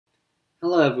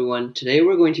Hello everyone, today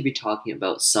we're going to be talking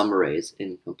about sum arrays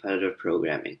in competitive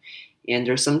programming. And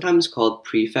they're sometimes called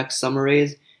prefix sum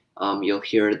arrays. You'll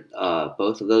hear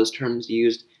both of those terms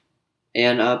used.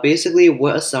 And basically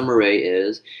what a sum array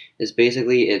is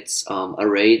basically it's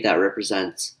array that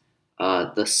represents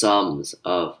the sums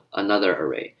of another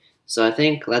array. So I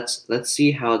think let's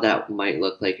see how that might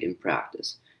look like in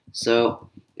practice. So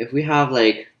if we have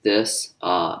like this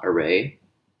array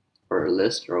or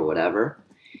list or whatever,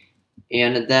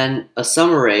 and then a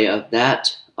sum array of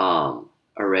that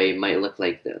array might look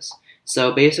like this.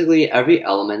 So basically, every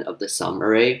element of the sum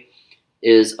array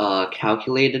is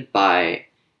calculated by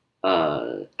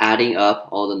adding up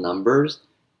all the numbers,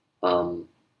 um,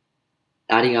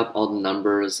 that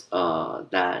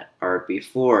are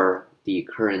before the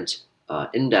current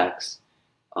index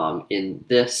in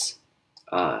this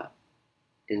uh,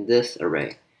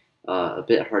 array. A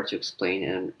bit hard to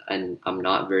explain, and I'm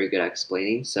not very good at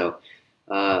explaining. So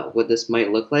what this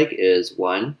might look like is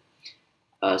 1,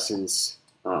 since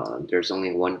there's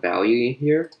only one value in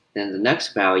here. Then the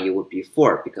next value would be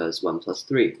 4, because 1 plus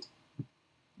 3,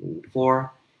 and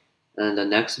 4. And the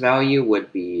next value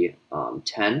would be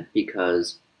 10,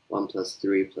 because 1 plus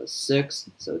 3 plus 6,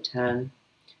 so 10.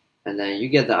 And then you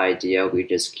get the idea. We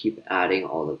just keep adding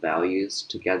all the values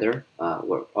together,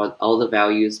 all the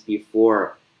values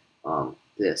before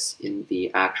this in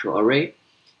the actual array,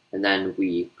 and then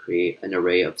we create an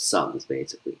array of sums,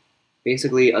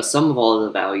 basically a sum of all the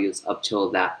values up till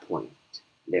that point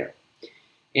there.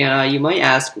 And you might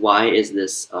ask, why is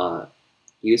this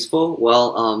useful?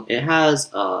 Well, it has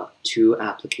two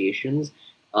applications.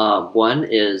 One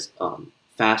is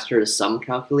faster sum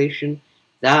calculation.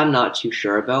 That I'm not too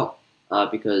sure about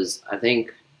because I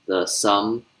think the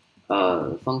sum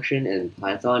function in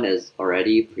Python is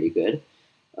already pretty good.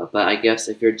 But I guess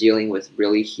if you're dealing with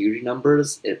really huge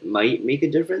numbers, it might make a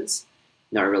difference.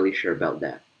 Not really sure about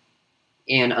that.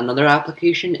 And another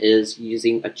application is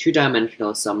using a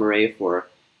two-dimensional sum array for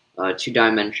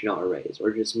two-dimensional arrays,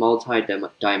 or just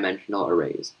multi-dimensional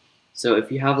arrays. So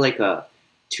if you have like a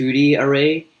 2D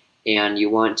array and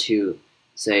you want to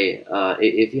say,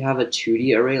 if you have a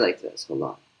 2D array like this, hold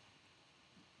on,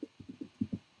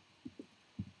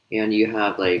 and you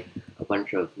have like a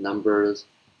bunch of numbers,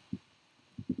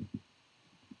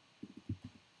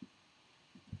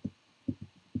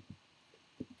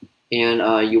 and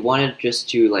you wanted just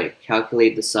to like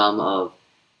calculate the sum of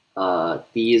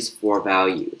these 4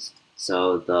 values.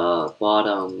 So the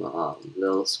bottom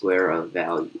little square of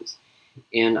values,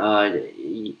 and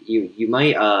you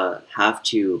might have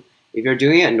to, if you're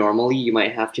doing it normally, you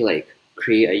might have to like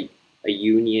create a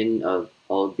union of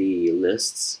all the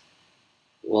lists.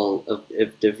 Well, of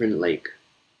different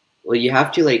you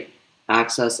have to like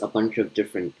access a bunch of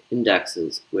different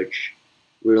indexes, which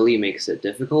really makes it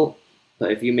difficult.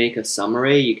 But if you make a sum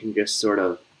array, you can just sort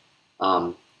of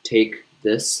take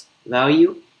this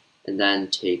value and then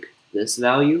take this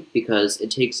value, because it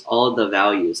takes all of the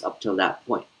values up till that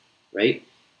point, right?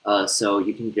 So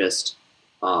you can just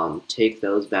take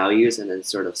those values and then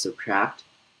sort of subtract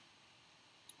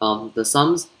the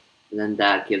sums, and then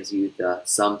that gives you the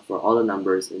sum for all the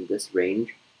numbers in this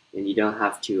range, and you don't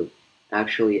have to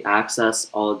actually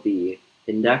access all the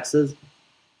indexes,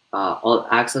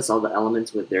 access all the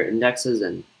elements with their indexes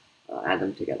and add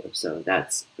them together. So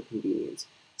that's the convenience.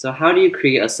 So how do you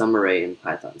create a sum array in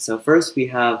Python? So first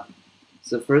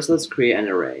let's create an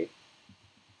array.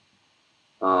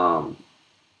 And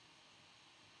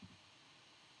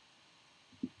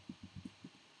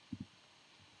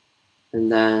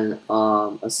then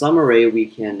a sum array we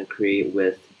can create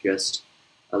with just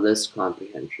a list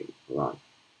comprehension. Hold on.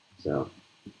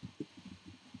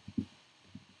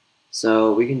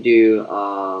 So we can do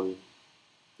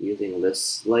using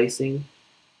list slicing.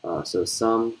 So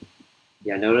sum.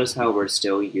 Yeah, notice how we're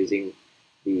still using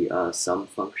the sum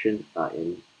function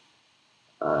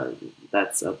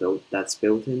that's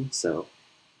built in. So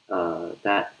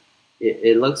that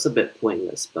it looks a bit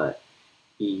pointless, but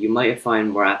you might find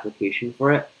more application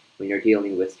for it when you're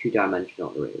dealing with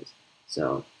two-dimensional arrays.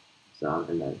 So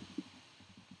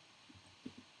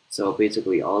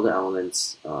basically all the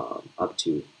elements up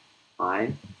to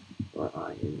I, or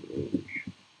I in range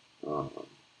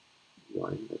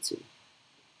 1. Let's see.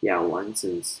 Yeah, 1,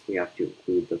 since we have to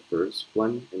include the first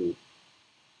one, and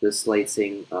the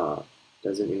slicing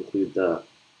doesn't include the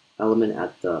element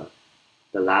at the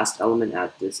last element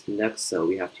at this index, so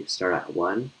we have to start at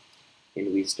 1,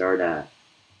 and we start at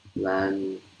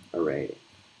len array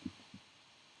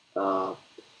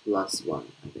plus 1,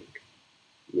 I think.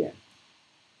 Yeah,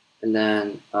 and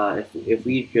then if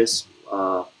we just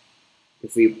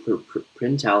if we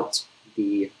print out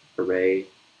the array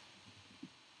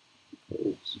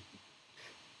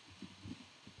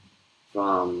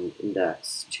from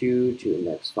index 2 to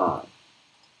index 5.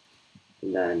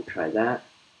 And then try that.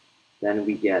 Then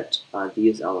we get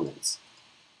these elements.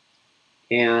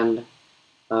 And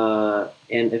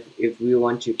if we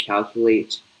want to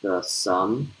calculate the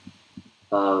sum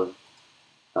of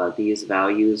these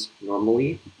values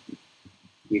normally,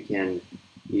 you can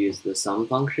use the sum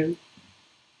function,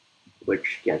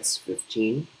 which gets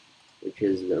 15, which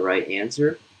is the right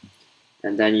answer.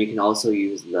 And then you can also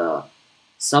use the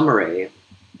sum array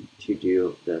to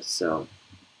do this. So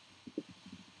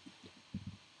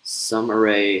sum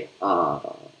array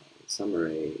 4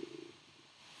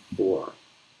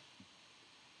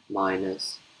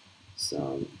 minus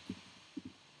sum.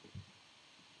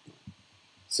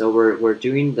 So we're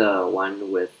doing the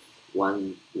one with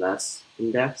one less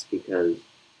index because,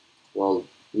 well,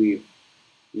 we've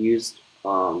used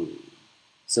so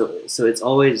it's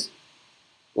always,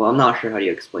 well, I'm not sure how to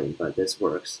explain, but this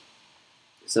works.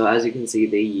 So as you can see,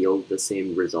 they yield the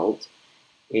same result.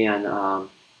 And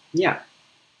yeah,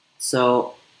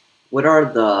 so what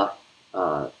are the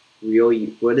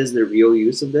what is the real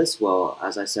use of this? Well,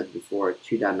 as I said before,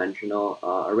 two-dimensional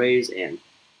arrays and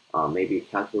maybe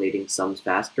calculating sums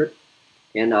faster.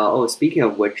 And oh, speaking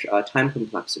of which, time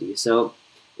complexity. So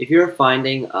if you're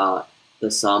finding the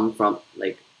sum from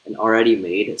like an already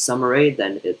made sum array,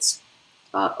 then it's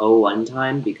O1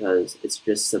 time because it's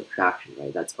just subtraction,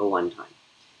 right? That's O1 time.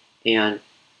 And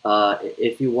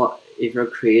if you're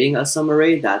creating a sum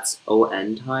array, that's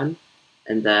ON time.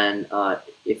 And then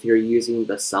if you're using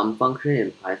the sum function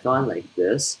in Python like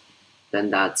this, then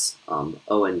that's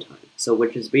ON time. So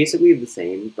which is basically the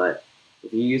same, but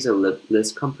if you use a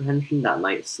list comprehension, that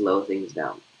might slow things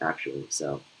down actually.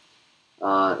 So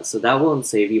so that won't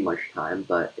save you much time,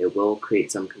 but it will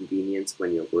create some convenience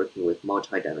when you're working with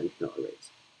multi-dimensional arrays.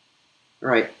 All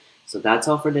right, so that's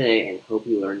all for today, and hope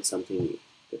you learned something new.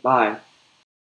 Goodbye.